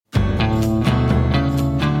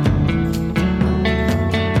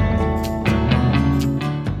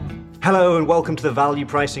Hello and welcome to the Value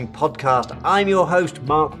Pricing Podcast. I'm your host,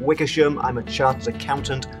 Mark Wickersham. I'm a chartered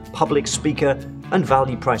accountant, public speaker, and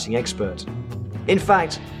value pricing expert. In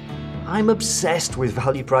fact, I'm obsessed with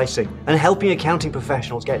value pricing and helping accounting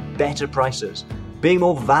professionals get better prices, being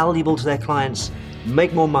more valuable to their clients,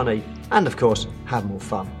 make more money, and of course, have more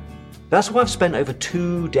fun. That's why I've spent over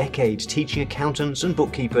 2 decades teaching accountants and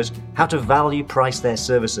bookkeepers how to value price their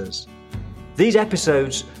services. These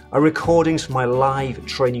episodes are recordings from my live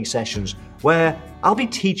training sessions where I'll be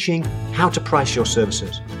teaching how to price your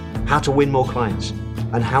services, how to win more clients,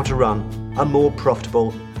 and how to run a more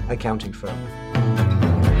profitable accounting firm.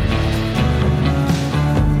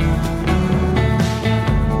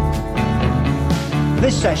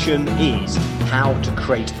 This session is how to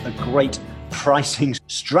create a great pricing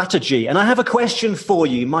strategy. And I have a question for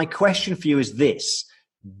you. My question for you is this: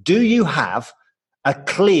 do you have a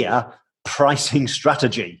clear pricing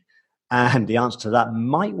strategy? And the answer to that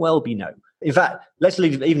might well be no. In fact, let's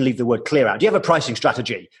even leave the word clear out. Do you have a pricing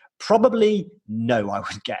strategy? Probably no, I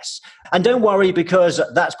would guess. And don't worry, because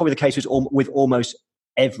that's probably the case with almost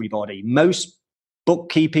everybody. Most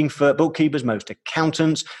bookkeepers, most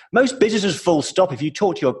accountants, most businesses, full stop. If you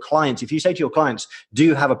talk to your clients, if you say to your clients, do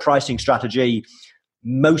you have a pricing strategy?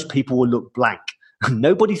 Most people will look blank.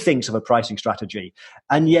 Nobody thinks of a pricing strategy.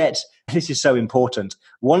 And yet, this is so important.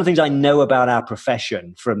 One of the things I know about our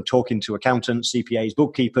profession from talking to accountants, CPAs,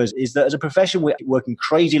 bookkeepers, is that as a profession, we're working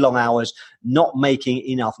crazy long hours, not making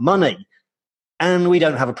enough money, and we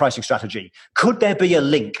don't have a pricing strategy. Could there be a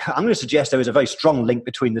link? I'm going to suggest there is a very strong link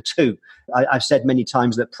between the two. I've said many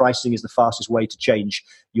times that pricing is the fastest way to change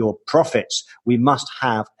your profits. We must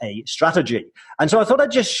have a strategy. And so I thought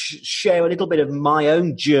I'd just share a little bit of my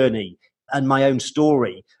own journey and my own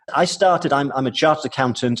story. I'm a chartered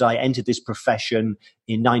accountant. I entered this profession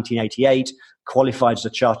in 1988, qualified as a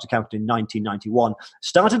chartered accountant in 1991,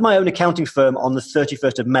 started my own accounting firm on the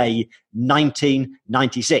 31st of May,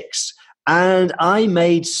 1996. And I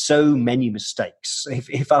made so many mistakes.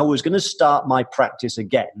 If I was going to start my practice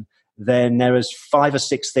again, then there is 5 or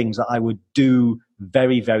 6 things that I would do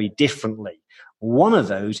very, very differently. One of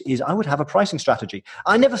those is I would have a pricing strategy.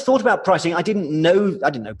 I never thought about pricing. I didn't know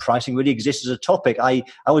pricing really exists as a topic. I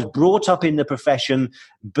was brought up in the profession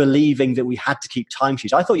believing that we had to keep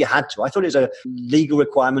timesheets. I thought you had to. I thought it was a legal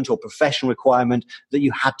requirement or professional requirement that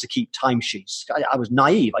you had to keep timesheets. I was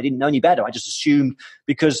naive. I didn't know any better. I just assumed,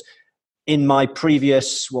 because in my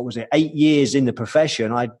previous, 8 years in the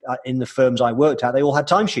profession, in the firms I worked at, they all had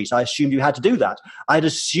timesheets. I assumed you had to do that. I'd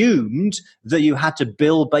assumed that you had to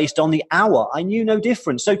bill based on the hour. I knew no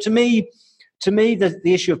difference. So to me, the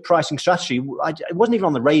issue of pricing strategy, it wasn't even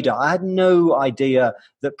on the radar. I had no idea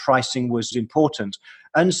that pricing was important.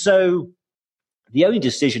 And so the only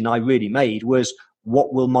decision I really made was,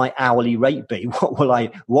 what will my hourly rate be? What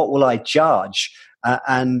will I charge?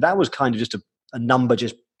 And that was kind of just a number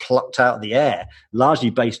just plucked out of the air, largely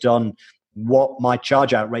based on what my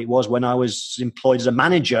charge out rate was when I was employed as a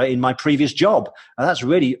manager in my previous job. And that's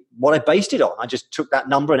really what I based it on. I just took that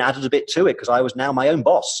number and added a bit to it because I was now my own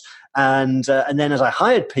boss. And then as I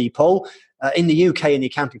hired people in the UK in the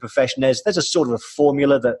accounting profession, there's a sort of a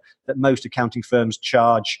formula that most accounting firms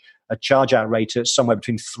charge a charge out rate at somewhere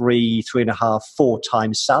between 3.5, 4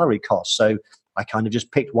 times salary costs. So I kind of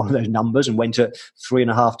just picked one of those numbers and went at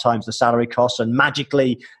 3.5 times the salary costs, and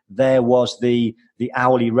magically there was the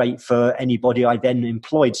hourly rate for anybody I then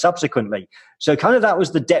employed subsequently. So kind of that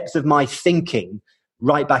was the depth of my thinking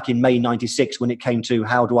right back in May 96 when it came to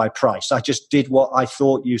how do I price. I just did what I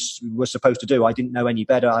thought you were supposed to do. I didn't know any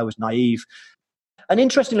better. I was naive. And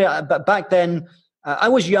interestingly, back then, I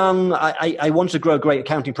was young. I wanted to grow a great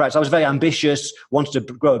accounting practice. I was very ambitious, wanted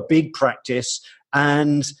to grow a big practice.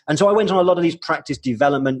 And so I went on a lot of these practice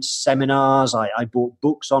development seminars. I bought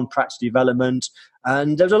books on practice development.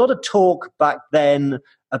 And there was a lot of talk back then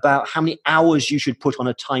about how many hours you should put on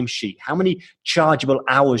a timesheet, how many chargeable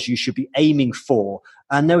hours you should be aiming for.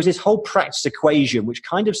 And there was this whole practice equation which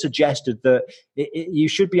kind of suggested that you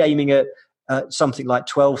should be aiming at something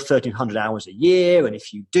like 1,300 hours a year. And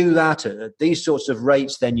if you do that at these sorts of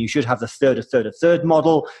rates, then you should have the third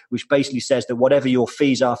model, which basically says that whatever your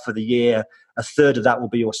fees are for the year, a third of that will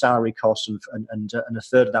be your salary costs and a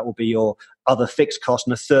third of that will be your other fixed costs,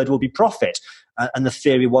 and a third will be profit. And the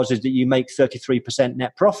theory is that you make 33%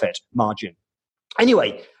 net profit margin.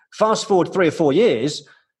 Anyway, fast forward 3 or 4 years,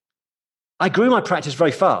 I grew my practice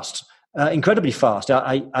very fast, incredibly fast.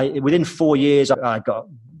 Within 4 years, I got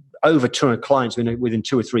over 200 clients within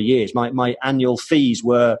 2 or 3 years. My annual fees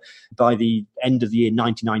were, by the end of the year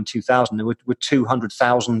 99, 2000, there were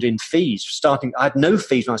 200,000 in fees. I had no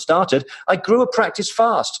fees when I started. I grew a practice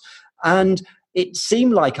fast. And it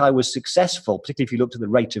seemed like I was successful, particularly if you looked at the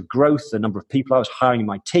rate of growth, the number of people I was hiring in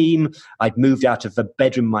my team. I'd moved out of the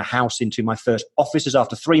bedroom in my house into my first offices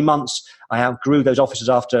after 3 months. I outgrew those offices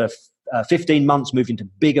after 15 months, moved into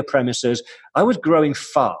bigger premises. I was growing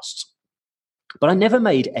fast, but I never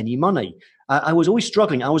made any money. I was always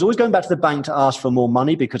struggling. I was always going back to the bank to ask for more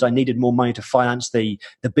money because I needed more money to finance the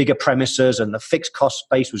bigger premises, and the fixed cost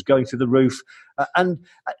base was going through the roof. And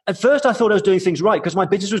at first I thought I was doing things right because my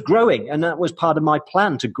business was growing, and that was part of my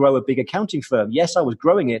plan to grow a big accounting firm. Yes, I was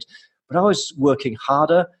growing it, but I was working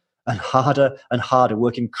harder and harder and harder,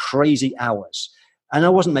 working crazy hours, and I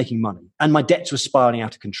wasn't making money, and my debts were spiraling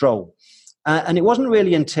out of control. And it wasn't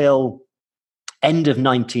really until end of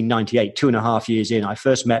 1998, 2.5 years in, I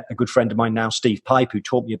first met a good friend of mine now, Steve Pipe, who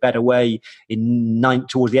taught me a better way.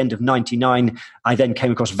 Towards the end of 99, I then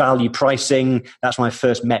came across value pricing. That's when I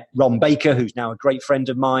first met Ron Baker, who's now a great friend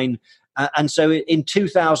of mine. And so in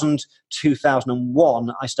 2000,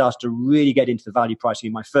 2001, I started to really get into the value pricing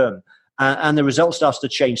in my firm. And the results started to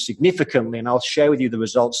change significantly. And I'll share with you the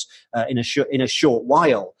results in a short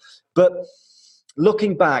while. But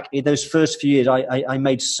looking back in those first few years, I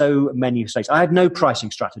made so many mistakes. I had no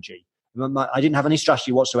pricing strategy. I didn't have any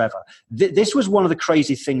strategy whatsoever. This was one of the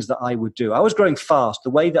crazy things that I would do. I was growing fast. The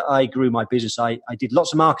way that I grew my business, I did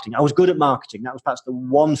lots of marketing. I was good at marketing. That was perhaps the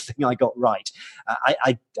one thing I got right.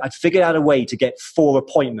 I figured out a way to get 4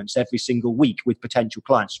 appointments every single week with potential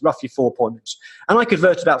clients, roughly 4 appointments. And I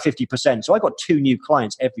converted about 50%. So I got 2 new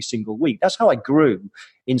clients every single week. That's how I grew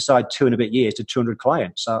inside 2 and a bit years to 200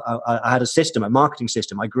 clients. I had a system, a marketing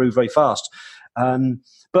system. I grew very fast.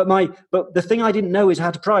 But the thing I didn't know is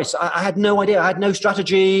how to price. I had no idea. I had no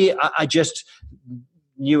strategy. I just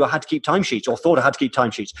knew I had to keep timesheets, or thought I had to keep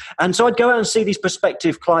timesheets. And so I'd go out and see these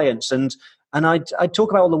prospective clients, and I'd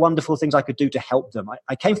talk about all the wonderful things I could do to help them.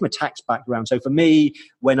 I came from a tax background. So for me,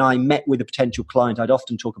 when I met with a potential client, I'd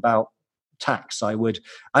often talk about tax. I'd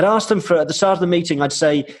ask them at the start of the meeting, I'd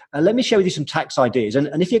say, let me share with you some tax ideas. And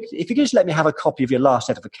if you could just let me have a copy of your last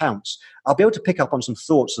set of accounts, I'll be able to pick up on some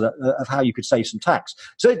thoughts of how you could save some tax.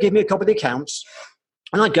 So they'd give me a copy of the accounts,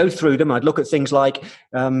 and I'd go through them. I'd look at things like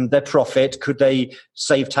their profit. Could they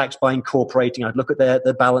save tax by incorporating? I'd look at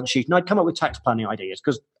their balance sheet, and I'd come up with tax planning ideas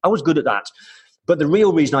because I was good at that. But the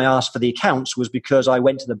real reason I asked for the accounts was because I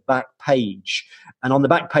went to the back page, and on the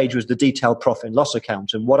back page was the detailed profit and loss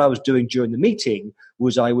account. And what I was doing during the meeting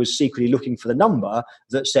was I was secretly looking for the number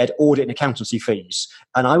that said audit and accountancy fees,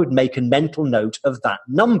 and I would make a mental note of that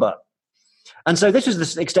number. And so this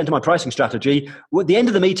is the extent of my pricing strategy. At the end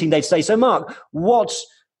of the meeting, they'd say, so Mark, what's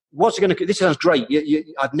it going to, this sounds great.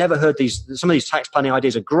 I've never heard some of these tax planning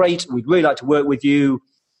ideas are great. We'd really like to work with you.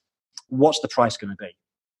 What's the price going to be?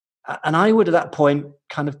 And I would at that point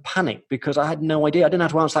kind of panic because I had no idea. I didn't know how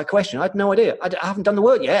to answer that question. I had no idea. I haven't done the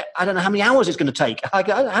work yet. I don't know how many hours it's going to take. How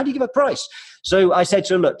do you give a price? So I said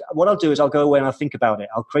to him, look, what I'll do is I'll go away and I'll think about it.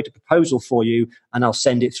 I'll create a proposal for you and I'll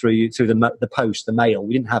send it through the post, the mail.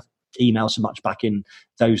 We didn't have email so much back in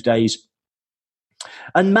those days.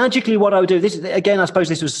 And magically what I would do, this again, I suppose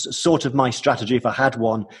this was sort of my strategy if I had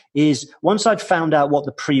one, is once I'd found out what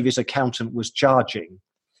the previous accountant was charging,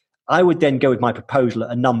 I would then go with my proposal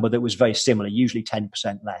at a number that was very similar, usually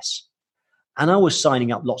 10% less. And I was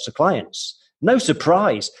signing up lots of clients. No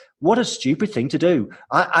surprise. What a stupid thing to do.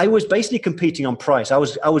 I was basically competing on price. I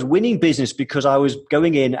was winning business because I was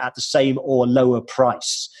going in at the same or lower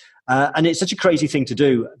price. And it's such a crazy thing to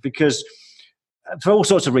do because for all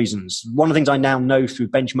sorts of reasons. One of the things I now know through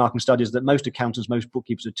benchmarking studies is that most accountants, most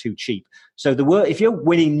bookkeepers are too cheap. So if you're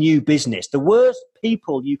winning new business, the worst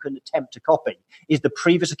people you can attempt to copy is the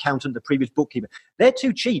previous accountant, the previous bookkeeper. They're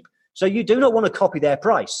too cheap. So you do not want to copy their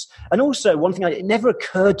price. And also, one thing, it never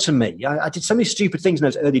occurred to me, I did so many stupid things in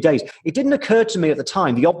those early days. It didn't occur to me at the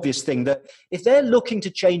time, the obvious thing, that if they're looking to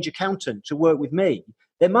change accountant to work with me,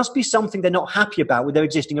 there must be something they're not happy about with their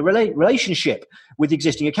existing relationship with the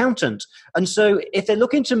existing accountant. And so if they're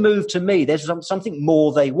looking to move to me, there's something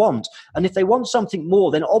more they want. And if they want something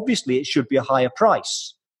more, then obviously it should be a higher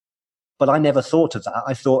price. But I never thought of that.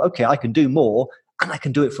 I thought, okay, I can do more and I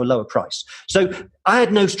can do it for a lower price. So I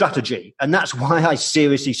had no strategy. And that's why I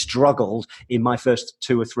seriously struggled in my first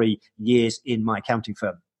 2 or 3 years in my accounting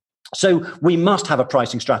firm. So we must have a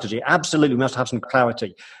pricing strategy. Absolutely, we must have some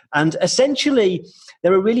clarity. And essentially,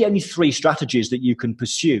 there are really only 3 strategies that you can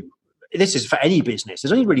pursue. This is for any business.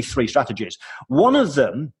 There's only really 3 strategies. One of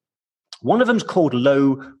them's called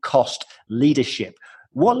low-cost leadership.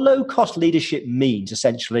 What low-cost leadership means,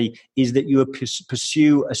 essentially, is that you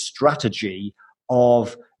pursue a strategy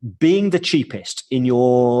of being the cheapest in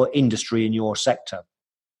your industry, in your sector.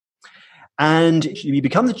 And you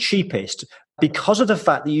become the cheapest because of the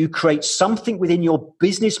fact that you create something within your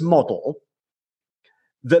business model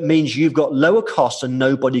that means you've got lower costs and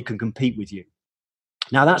nobody can compete with you.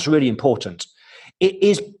 Now, that's really important.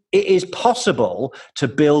 It is possible to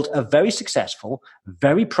build a very successful,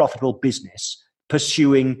 very profitable business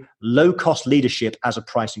pursuing low-cost leadership as a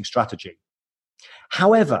pricing strategy.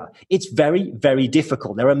 However, it's very, very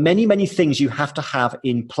difficult. There are many, many things you have to have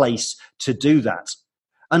in place to do that.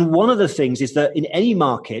 And one of the things is that in any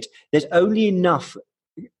market, there's only enough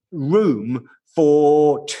room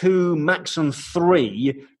for 2, maximum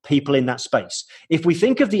 3 people in that space. If we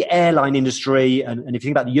think of the airline industry, and if you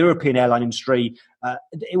think about the European airline industry,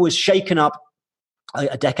 it was shaken up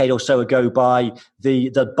a decade or so ago by the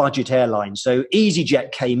budget airlines. So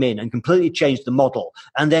EasyJet came in and completely changed the model,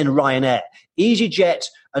 and then Ryanair. EasyJet,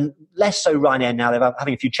 and less so Ryanair now, they're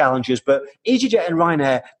having a few challenges, but EasyJet and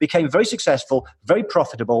Ryanair became very successful, very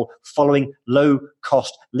profitable, following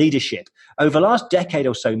low-cost leadership. Over the last decade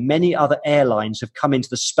or so, many other airlines have come into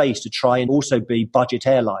the space to try and also be budget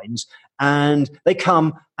airlines, and they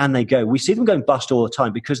come and they go. We see them going bust all the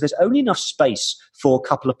time because there's only enough space for a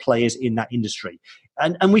couple of players in that industry.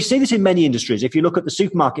 And we see this in many industries. If you look at the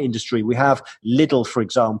supermarket industry, we have Lidl, for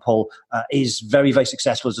example, is very, very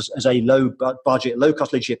successful as a low-budget,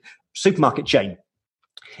 low-cost leadership supermarket chain.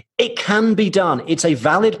 It can be done. It's a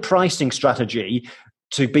valid pricing strategy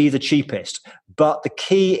to be the cheapest. But the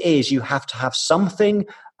key is you have to have something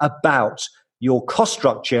about your cost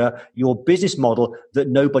structure, your business model that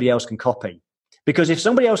nobody else can copy. Because if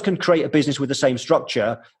somebody else can create a business with the same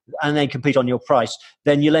structure and then compete on your price,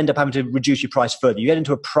 then you'll end up having to reduce your price further. You get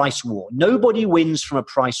into a price war. Nobody wins from a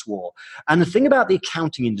price war. And the thing about the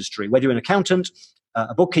accounting industry, whether you're an accountant,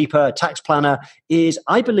 a bookkeeper, a tax planner, is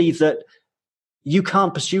I believe that you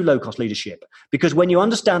can't pursue low-cost leadership. Because when you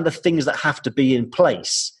understand the things that have to be in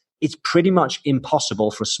place, it's pretty much impossible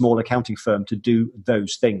for a small accounting firm to do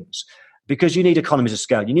those things. Because you need economies of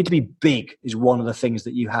scale. You need to be big is one of the things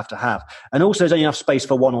that you have to have. And also there's only enough space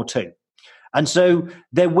for 1 or 2. And so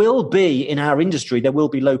there will be, in our industry, there will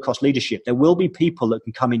be low-cost leadership. There will be people that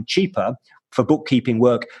can come in cheaper for bookkeeping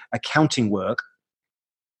work, accounting work.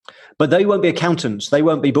 But they won't be accountants. They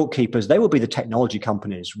won't be bookkeepers. They will be the technology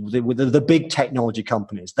companies, the big technology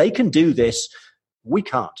companies. They can do this. We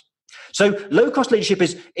can't. So low-cost leadership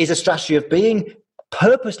is a strategy of being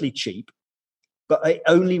purposely cheap, but it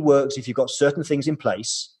only works if you've got certain things in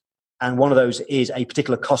place. And one of those is a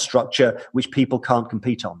particular cost structure which people can't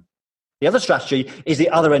compete on. The other strategy is the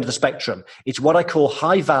other end of the spectrum. It's what I call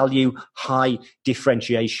high value, high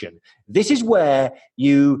differentiation. This is where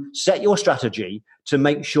you set your strategy to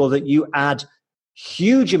make sure that you add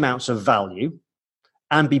huge amounts of value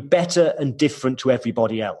and be better and different to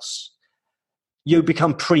everybody else. You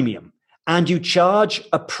become premium. And you charge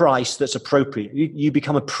a price that's appropriate. You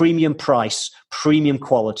become a premium price, premium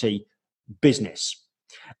quality business.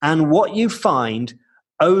 And what you find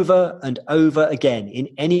over and over again in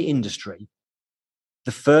any industry,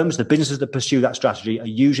 the firms, the businesses that pursue that strategy are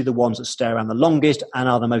usually the ones that stay around the longest and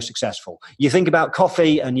are the most successful. You think about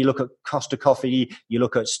coffee and you look at Costa Coffee, you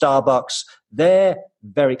look at Starbucks, they're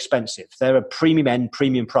very expensive. They're a premium end,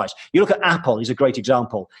 premium price. You look at Apple is a great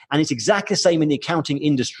example. And it's exactly the same in the accounting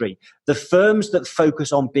industry. The firms that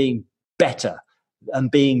focus on being better and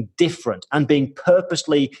being different and being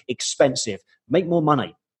purposely expensive make more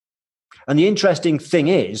money. And the interesting thing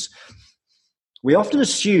is, we often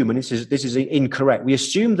assume, and this is incorrect, we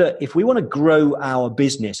assume that if we want to grow our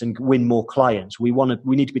business and win more clients, we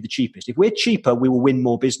need to be the cheapest. If we're cheaper, we will win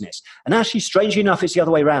more business. And actually, strangely enough, it's the other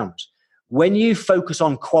way around. When you focus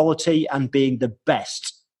on quality and being the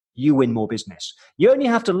best, you win more business. You only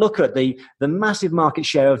have to look at the massive market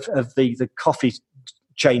share of the coffee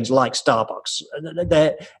chains like Starbucks.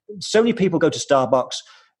 So many people go to Starbucks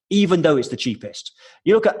even though it's the cheapest.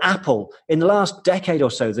 You look at Apple, in the last decade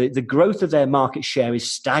or so, the growth of their market share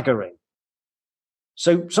is staggering.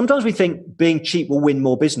 So sometimes we think being cheap will win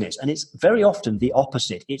more business, and it's very often the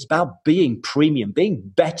opposite. It's about being premium. Being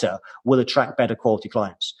better will attract better quality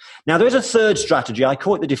clients. Now, there's a third strategy. I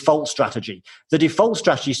call it the default strategy. The default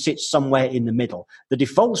strategy sits somewhere in the middle. The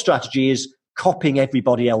default strategy is copying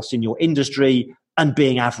everybody else in your industry and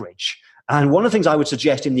being average. And one of the things I would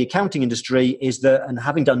suggest in the accounting industry is that, and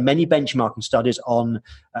having done many benchmarking studies on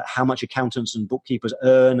how much accountants and bookkeepers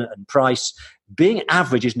earn and price, being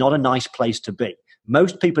average is not a nice place to be.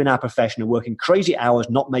 Most people in our profession are working crazy hours,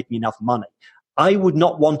 not making enough money. I would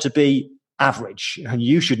not want to be average, and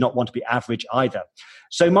you should not want to be average either.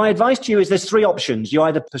 So my advice to you is there's 3 options. You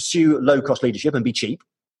either pursue low-cost leadership and be cheap,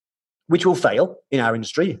 which will fail in our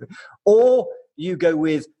industry, or you go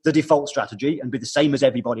with the default strategy and be the same as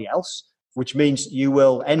everybody else, which means you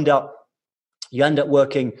will end up You end up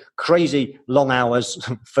working crazy long hours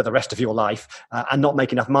for the rest of your life and not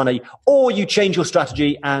make enough money, or you change your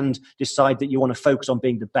strategy and decide that you want to focus on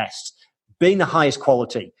being the best, being the highest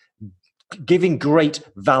quality, giving great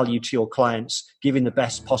value to your clients, giving the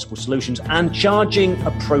best possible solutions, and charging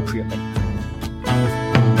appropriately.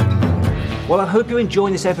 Well, I hope you're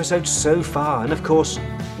enjoying this episode so far, and of course,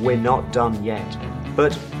 we're not done yet.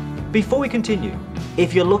 But before we continue,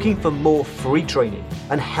 if you're looking for more free training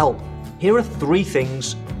and help, here are 3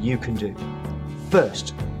 things you can do.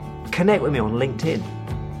 First, connect with me on LinkedIn.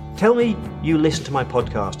 Tell me you listen to my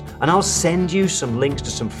podcast, and I'll send you some links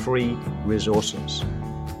to some free resources.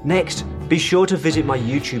 Next, be sure to visit my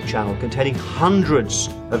YouTube channel containing hundreds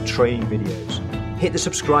of training videos. Hit the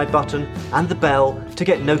subscribe button and the bell to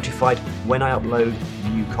get notified when I upload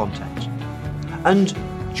new content. And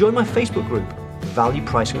join my Facebook group, Value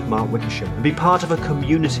Pricing with Mark Wickersham, and be part of a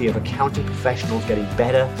community of accounting professionals getting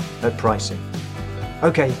better at pricing.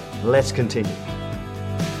 Okay, let's continue.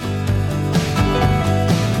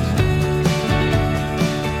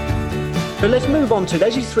 So let's move on to,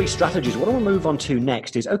 there's these 3 strategies. What I want to move on to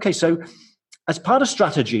next is, okay, so as part of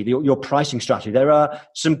strategy, your pricing strategy, there are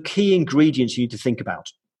some key ingredients you need to think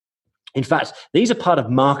about. In fact, these are part of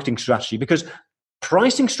marketing strategy, because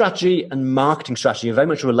pricing strategy and marketing strategy are very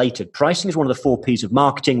much related. Pricing is one of the 4 P's of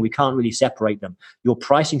marketing. We can't really separate them. Your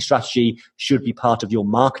pricing strategy should be part of your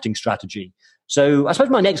marketing strategy. So I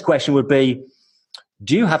suppose my next question would be,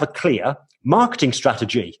 do you have a clear marketing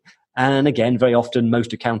strategy? And again, very often,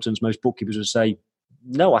 most accountants, most bookkeepers would say,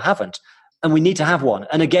 no, I haven't. And we need to have one.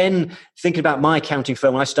 And again, thinking about my accounting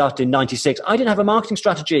firm, when I started in 96, I didn't have a marketing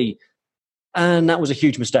strategy. And that was a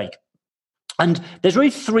huge mistake. And there's really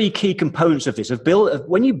 3 key components of this.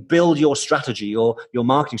 When you build your strategy or your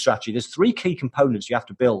marketing strategy, there's 3 key components you have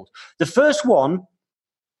to build. The first one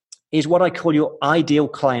is what I call your ideal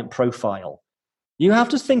client profile. You have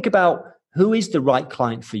to think about who is the right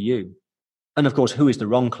client for you. And of course, who is the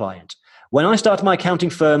wrong client. When I started my accounting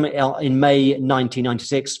firm in May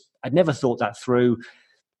 1996, I'd never thought that through.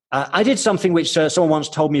 I did something which someone once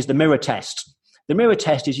told me is the mirror test. The mirror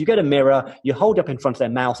test is you get a mirror, you hold up in front of their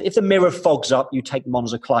mouth. If the mirror fogs up, you take them on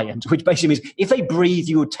as a client, which basically means if they breathe,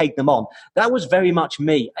 you would take them on. That was very much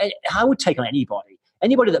me. I would take on anybody.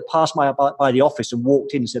 Anybody that passed by the office and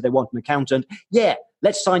walked in and said they want an accountant, yeah,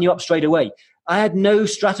 let's sign you up straight away. I had no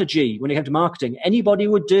strategy when it came to marketing. Anybody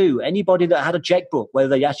would do. Anybody that had a checkbook, whether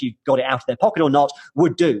they actually got it out of their pocket or not,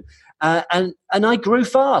 would do. And I grew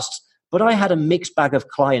fast. But I had a mixed bag of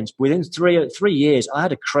clients. Within 3 years, I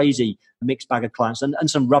had a crazy mixed bag of clients and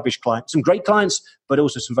some rubbish clients, some great clients, but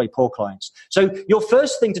also some very poor clients. So your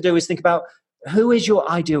first thing to do is think about who is your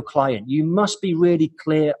ideal client. You must be really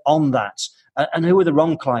clear on that. And who are the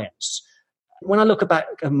wrong clients? When I look back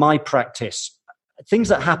at my practice, things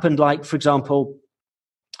that happened, like, for example,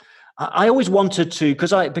 I always wanted to,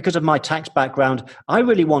 because of my tax background, I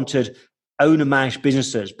really wanted owner-managed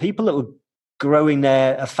businesses, people that were growing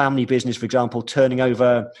a family business, for example, turning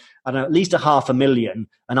over, I don't know, at least $500,000,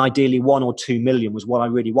 and ideally 1 or 2 million was what I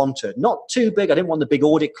really wanted. Not too big. I didn't want the big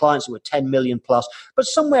audit clients who were 10 million plus, but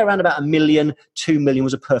somewhere around about 1 million, 2 million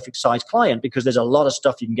was a perfect size client, because there's a lot of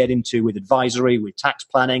stuff you can get into with advisory, with tax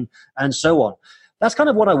planning, and so on. That's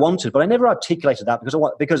kind of what I wanted, but I never articulated that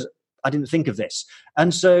because I didn't think of this.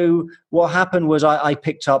 And so what happened was I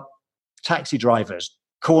picked up taxi drivers,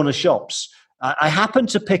 corner shops. I happened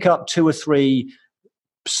to pick up 2 or 3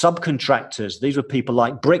 subcontractors. These were people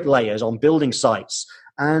like bricklayers on building sites.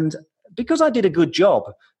 And because I did a great job,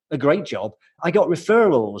 I got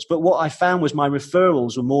referrals. But what I found was my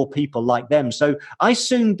referrals were more people like them. So I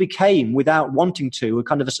soon became, without wanting to,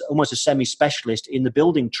 almost a semi-specialist in the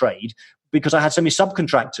building trade, because I had so many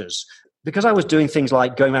subcontractors. Because I was doing things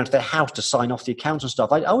like going around to their house to sign off the accounts and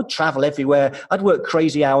stuff, I would travel everywhere. I'd work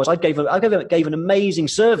crazy hours. I gave an amazing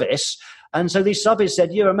service. And so these subbies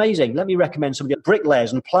said, you're amazing. Let me recommend some of the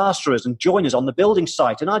bricklayers and plasterers and joiners on the building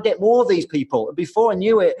site. And I'd get more of these people. And before I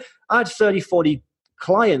knew it, I had 30, 40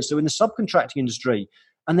 clients who were in the subcontracting industry.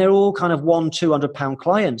 And they're all kind of £100-200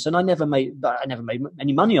 clients. And I never made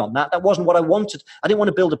any money on that. That wasn't what I wanted. I didn't want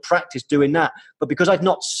to build a practice doing that. But because I'd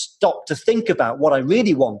not stopped to think about what I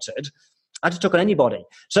really wanted, I just took on anybody.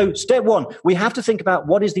 So step 1, we have to think about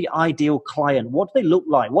what is the ideal client? What do they look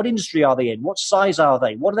like? What industry are they in? What size are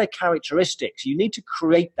they? What are their characteristics? You need to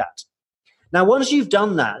create that. Now, once you've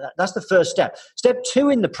done that, that's the first step. Step 2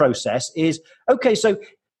 in the process is, okay, so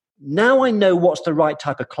now I know what's the right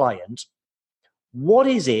type of client. What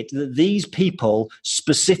is it that these people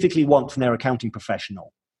specifically want from their accounting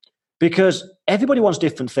professional? Because everybody wants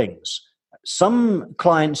different things. Some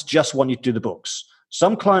clients just want you to do the books.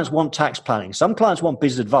 Some clients want tax planning. Some clients want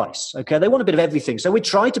business advice. Okay, they want a bit of everything. So we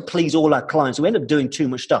try to please all our clients. We end up doing too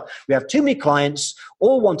much stuff. We have too many clients,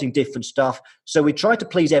 all wanting different stuff. So we try to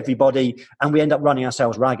please everybody, and we end up running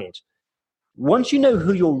ourselves ragged. Once you know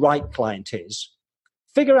who your right client is,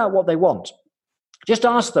 figure out what they want. Just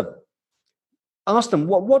ask them. Ask them,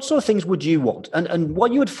 what sort of things would you want? And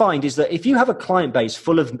what you would find is that if you have a client base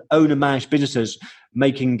full of owner-managed businesses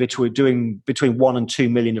doing between 1 and 2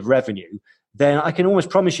 million of revenue, then I can almost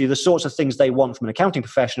promise you the sorts of things they want from an accounting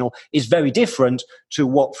professional is very different to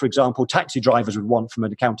what, for example, taxi drivers would want from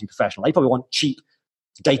an accounting professional. They probably want cheap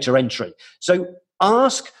data entry. So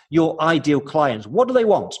ask your ideal clients, what do they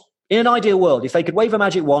want? In an ideal world, if they could wave a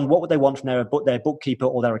magic wand, what would they want from their bookkeeper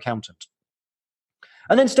or their accountant?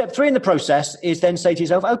 And then step 3 in the process is then say to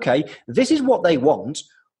yourself, okay, this is what they want.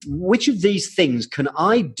 Which of these things can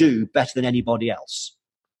I do better than anybody else?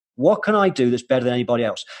 What can I do that's better than anybody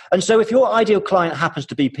else? And so if your ideal client happens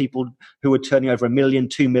to be people who are turning over 1 million,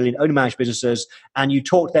 2 million owner-managed businesses, and you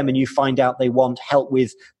talk to them and you find out they want help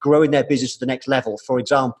with growing their business to the next level, for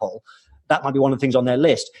example, that might be one of the things on their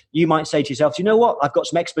list. You might say to yourself, you know what? I've got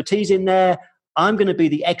some expertise in there. I'm going to be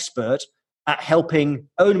the expert at helping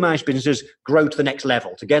owner-managed businesses grow to the next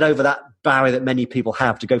level, to get over that barrier that many people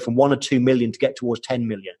have, to go from 1 or 2 million to get towards 10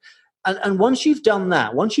 million. And once you've done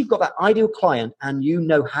that, once you've got that ideal client and you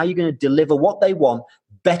know how you're going to deliver what they want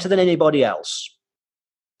better than anybody else,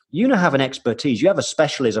 you now have an expertise, you have a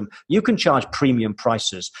specialism, you can charge premium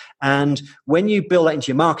prices. And when you build that into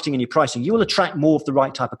your marketing and your pricing, you will attract more of the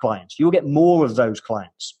right type of clients. You will get more of those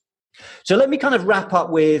clients. So let me kind of wrap up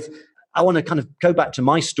with, I want to kind of go back to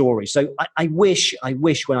my story. So I wish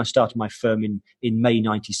when I started my firm in May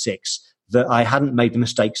 96 that I hadn't made the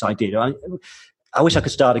mistakes I did. I wish I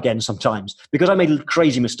could start again sometimes because I made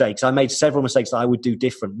crazy mistakes. I made several mistakes that I would do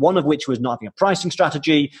different. One of which was not having a pricing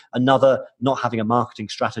strategy. Another, not having a marketing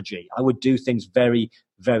strategy. I would do things very,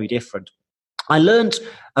 very different. I learned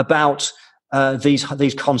about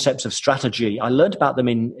these concepts of strategy. I learned about them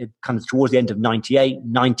in kind of towards the end of 98,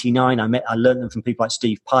 99. I learned them from people like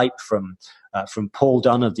Steve Pipe, from Paul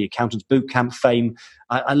Dunn of the Accountants Bootcamp fame.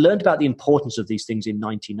 I learned about the importance of these things in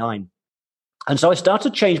 99. And so I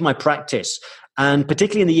started to change my practice. And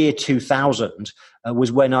particularly in the year 2000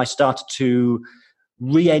 was when I started to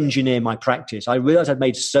re-engineer my practice. I realized I'd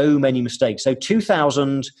made so many mistakes. So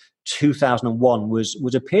 2000, 2001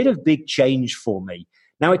 was a period of big change for me.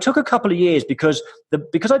 Now, it took a couple of years because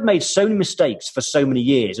I'd made so many mistakes for so many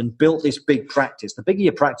years and built this big practice. The bigger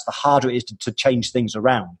your practice, the harder it is to change things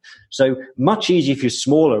around. So much easier if you're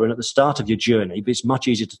smaller and at the start of your journey, but it's much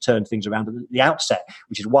easier to turn things around at the outset,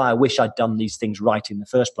 which is why I wish I'd done these things right in the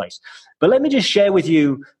first place. But let me just share with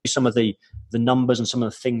you some of the numbers and some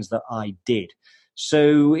of the things that I did.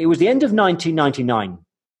 So it was the end of 1999.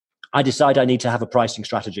 I decided I need to have a pricing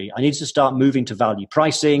strategy. I need to start moving to value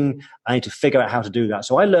pricing. I need to figure out how to do that.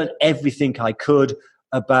 So I learned everything I could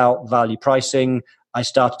about value pricing. I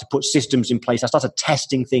started to put systems in place. I started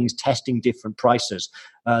testing things, testing different prices.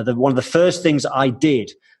 One of the first things I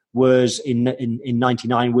did was in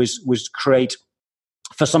 99 was create,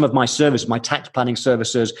 for some of my services, my tax planning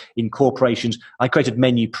services in corporations, I created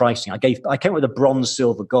menu pricing. I came up with a bronze,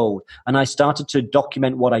 silver, gold, and I started to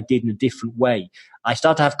document what I did in a different way. I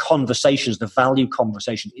started to have conversations, the value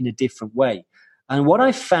conversation, in a different way. And what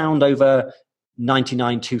I found over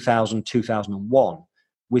 99, 2000, 2001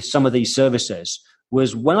 with some of these services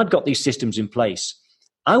was when I'd got these systems in place,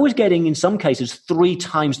 I was getting, in some cases, 3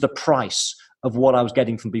 times the price of what I was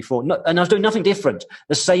getting from before. And I was doing nothing different.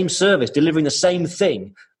 The same service, delivering the same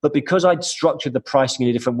thing. But because I'd structured the pricing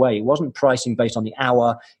in a different way, it wasn't pricing based on the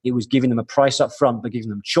hour. It was giving them a price up front, but giving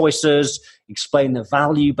them choices, explaining the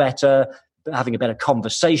value better, having a better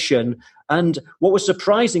conversation. And what was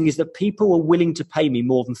surprising is that people were willing to pay me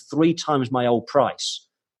more than 3 times my old price.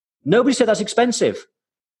 Nobody said that's expensive.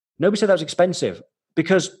 Nobody said that was expensive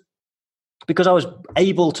because I was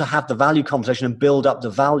able to have the value conversation and build up the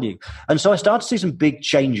value. And so I started to see some big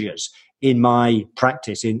changes in my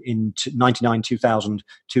practice in 99, 2000,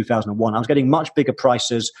 2001. I was getting much bigger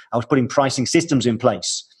prices. I was putting pricing systems in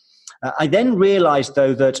place. I then realized,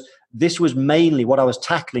 though, that this was mainly what I was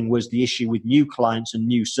tackling was the issue with new clients and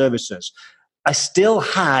new services. I still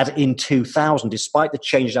had in 2000, despite the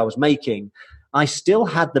changes I was making, I still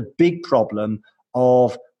had the big problem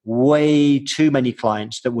of way too many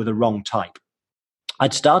clients that were the wrong type.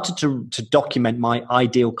 I'd started to document my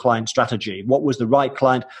ideal client strategy. What was the right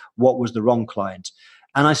client? What was the wrong client?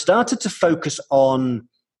 And I started to focus on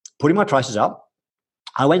putting my prices up.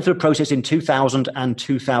 I went through a process in 2000 and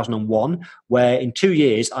 2001 where in 2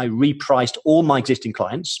 years I repriced all my existing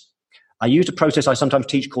clients. I used a process I sometimes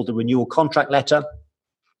teach called the renewal contract letter.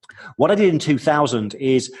 What I did in 2000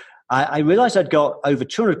 is I realized I'd got over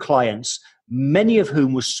 200 clients, many of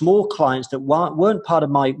whom were small clients that weren't part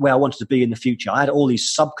of where I wanted to be in the future. I had all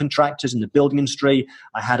these subcontractors in the building industry.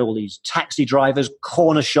 I had all these taxi drivers,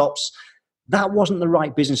 corner shops. That wasn't the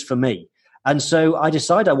right business for me. And so I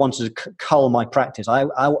decided I wanted to cull my practice,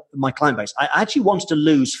 my client base. I actually wanted to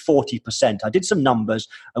lose 40%. I did some numbers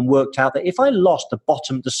and worked out that if I lost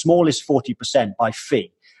the smallest 40% by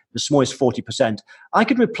fee, the smallest 40%, I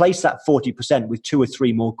could replace that 40% with 2 or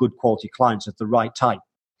 3 more good quality clients of the right type.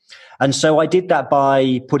 And so I did that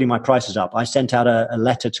by putting my prices up. I sent out a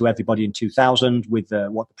letter to everybody in 2000 with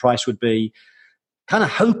what the price would be, kind of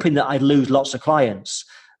hoping that I'd lose lots of clients.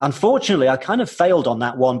 Unfortunately, I kind of failed on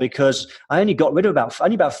that one because I only got rid of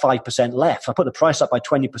only about 5% left. I put the price up by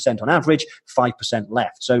 20% on average, 5%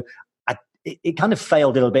 left. So it kind of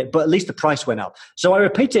failed a little bit, but at least the price went up. So I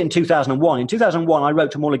repeated it in 2001. In 2001, I wrote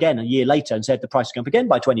to them all again a year later and said the price is going up again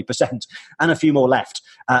by 20% and a few more left.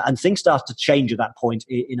 And things started to change at that point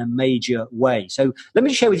in a major way. So let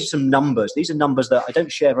me share with you some numbers. These are numbers that I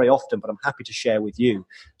don't share very often, but I'm happy to share with you.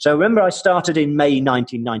 So remember, I started in May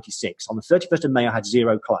 1996. On the 31st of May, I had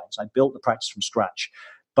 0 clients. I built the practice from scratch.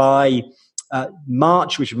 By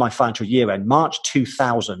March, which was my financial year end, March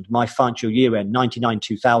 2000, my financial year end,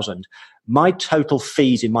 99-2000, my total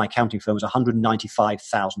fees in my accounting firm was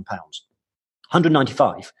 £195,000.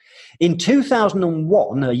 195. In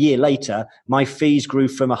 2001, a year later, my fees grew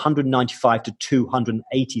from 195 to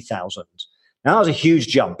 280,000. Now that was a huge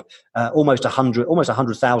jump, almost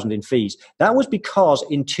 100,000 in fees. That was because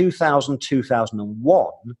in 2000,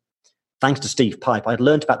 2001, thanks to Steve Pipe, I'd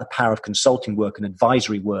learned about the power of consulting work and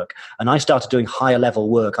advisory work, and I started doing higher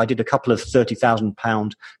level work. I did a couple of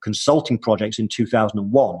 £30,000 consulting projects in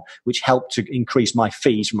 2001, which helped to increase my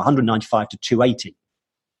fees from 195 to 280.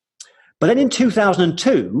 But then in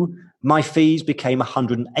 2002, my fees became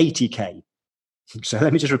 180K. So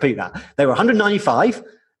let me just repeat that. They were 195,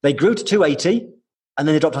 they grew to 280, and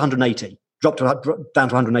then they dropped to 180. Down to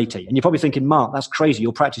 180. And you're probably thinking, Mark, that's crazy.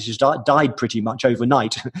 Your practice has died pretty much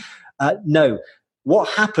overnight. No. What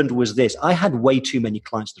happened was this. I had way too many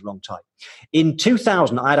clients at the wrong time. In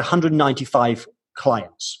 2000, I had 195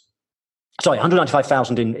 clients. Sorry,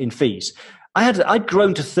 195,000 in fees. I'd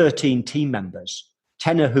grown to 13 team members,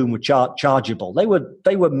 10 of whom were chargeable.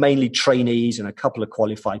 They were mainly trainees and a couple of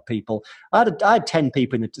qualified people. I had 10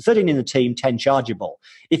 people 13 in the team, 10 chargeable.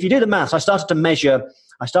 If you do the maths, I started to measure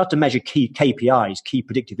key KPIs, key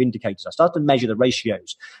predictive indicators. I started to measure the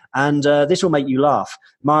ratios. And this will make you laugh.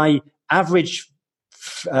 My average,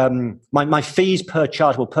 my fees per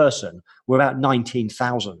chargeable person were about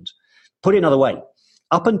 19,000. Put it another way,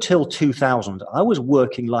 up until 2000, I was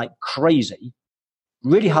working like crazy,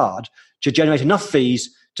 really hard, to generate enough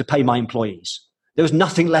fees to pay my employees. There was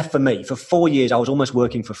nothing left for me. For 4 years, I was almost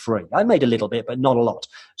working for free. I made a little bit, but not a lot.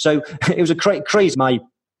 So it was a crazy. My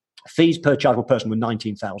fees per chargeable person were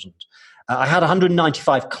 19,000. I had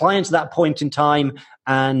 195 clients at that point in time,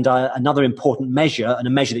 and another important measure, and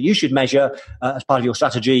a measure that you should measure as part of your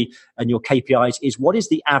strategy and your KPIs, is what is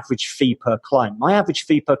the average fee per client. My average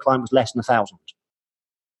fee per client was less than 1,000.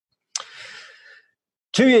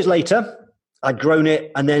 2 years later, I'd grown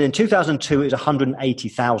it, and then in 2002, it was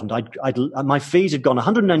 180,000. My fees had gone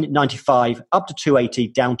 195 up to 280,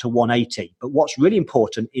 down to 180. But what's really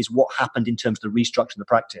important is what happened in terms of the restructuring of the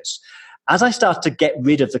practice. As I started to get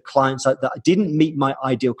rid of the clients that didn't meet my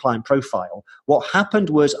ideal client profile, what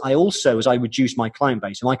happened was as I reduced my client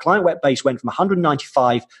base, and my client base went from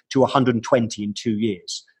 195 to 120 in 2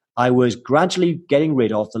 years. I was gradually getting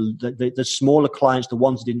rid of the smaller clients, the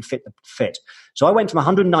ones that didn't fit. So I went from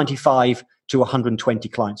 195 to 120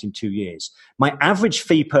 clients in 2 years. My average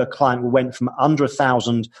fee per client went from under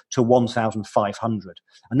 1,000 to 1,500.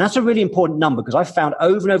 And that's a really important number because I've found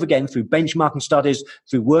over and over again through benchmarking studies,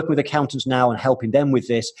 through working with accountants now and helping them with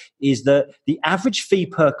this, is that the average fee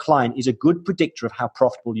per client is a good predictor of how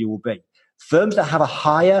profitable you will be. Firms that have a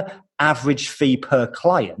higher average fee per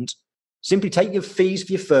client, simply take your fees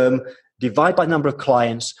for your firm, divide by the number of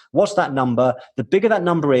clients. What's that number? The bigger that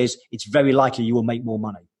number is, it's very likely you will make more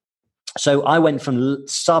money. So I went from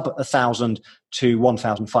sub 1,000 to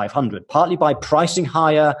 1,500, partly by pricing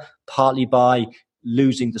higher, partly by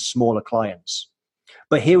losing the smaller clients.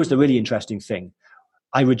 But here was the really interesting thing.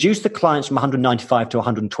 I reduced the clients from 195 to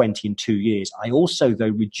 120 in 2 years. I also, though,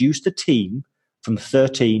 reduced the team from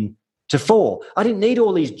 13 to 4. I didn't need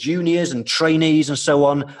all these juniors and trainees and so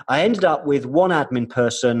on. I ended up with one admin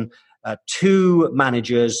person, 2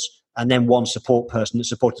 managers, and then one support person that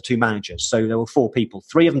supported the two managers. So there were 4 people.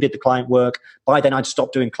 3 of them did the client work. By then, I'd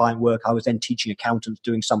stopped doing client work. I was then teaching accountants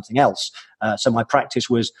doing something else. So my practice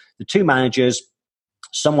was the 2 managers,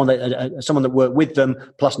 someone that worked with them,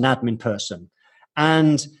 plus an admin person.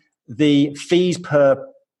 And the fees per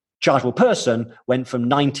chargeable person went from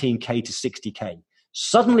 19K to 60K.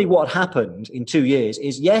 Suddenly what happened in 2 years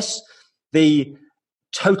is, yes, the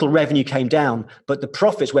total revenue came down, but the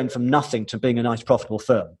profits went from nothing to being a nice profitable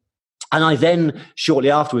firm. And I then,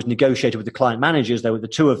 shortly afterwards, negotiated with the client managers. There were the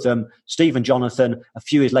 2 of them, Steve and Jonathan. A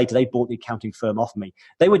few years later, they bought the accounting firm off me.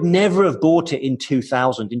 They would never have bought it in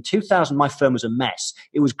 2000. In 2000, my firm was a mess.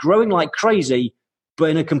 It was growing like crazy, but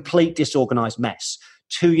in a complete disorganized mess.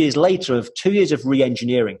 2 years later, of 2 years of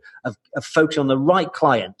re-engineering, of focusing on the right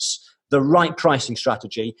clients, the right pricing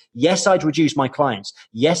strategy. Yes, I'd reduce my clients.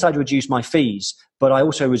 Yes, I'd reduce my fees, but I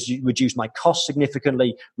also reduced my costs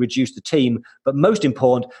significantly, reduced the team. But most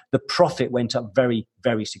important, the profit went up very,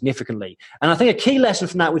 very significantly. And I think a key lesson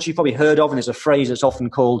from that, which you've probably heard of, and is a phrase that's often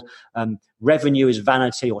called revenue is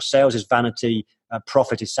vanity, or sales is vanity,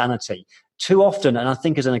 profit is sanity. Too often, and I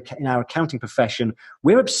think in our accounting profession,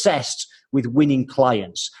 we're obsessed with winning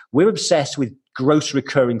clients. We're obsessed with gross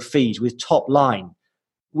recurring fees, with top line.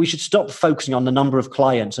 We should stop focusing on the number of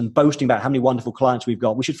clients and boasting about how many wonderful clients we've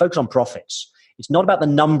got. We should focus on profits. It's not about the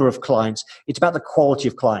number of clients. It's about the quality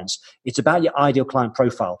of clients. It's about your ideal client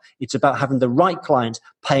profile. It's about having the right clients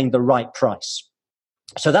paying the right price.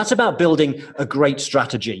 So that's about building a great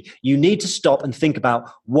strategy. You need to stop and think about,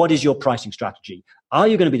 what is your pricing strategy? Are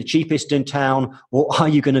you going to be the cheapest in town, or are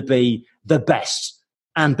you going to be the best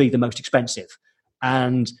and be the most expensive?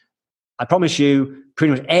 And I promise you,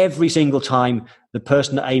 pretty much every single time, the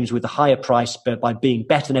person that aims with the higher price by being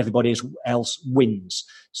better than everybody else wins.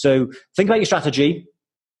 So think about your strategy,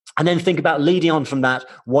 and then think about, leading on from that,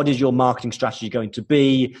 what is your marketing strategy going to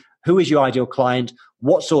be? Who is your ideal client?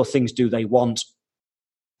 What sort of things do they want?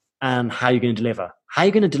 And how are you going to deliver? How are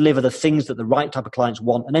you going to deliver the things that the right type of clients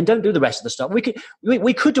want? And then don't do the rest of the stuff. We could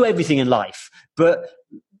do everything in life, but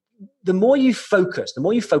the more you focus on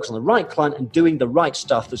the right client and doing the right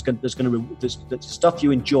stuff, the stuff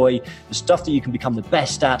you enjoy, the stuff that you can become the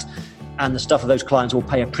best at, and the stuff that those clients will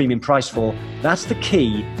pay a premium price for. That's the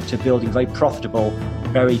key to building a very profitable,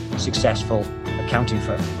 very successful accounting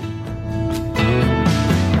firm.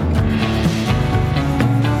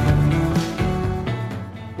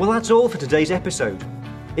 Well, that's all for today's episode.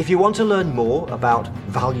 If you want to learn more about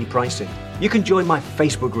value pricing, you can join my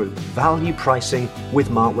Facebook group, Value Pricing with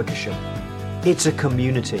Mark Wickersham. It's a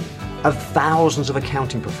community of thousands of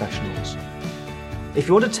accounting professionals. If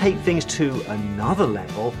you want to take things to another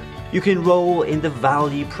level, you can enroll in the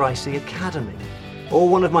Value Pricing Academy or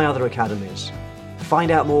one of my other academies. Find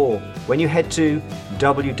out more when you head to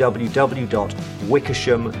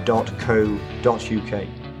www.wickersham.co.uk.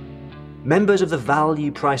 Members of the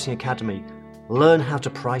Value Pricing Academy learn how to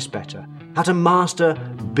price better, how to master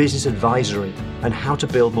business advisory, and how to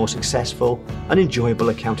build more successful and enjoyable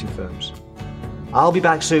accounting firms. I'll be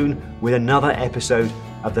back soon with another episode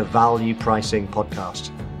of the Value Pricing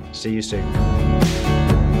Podcast. See you soon.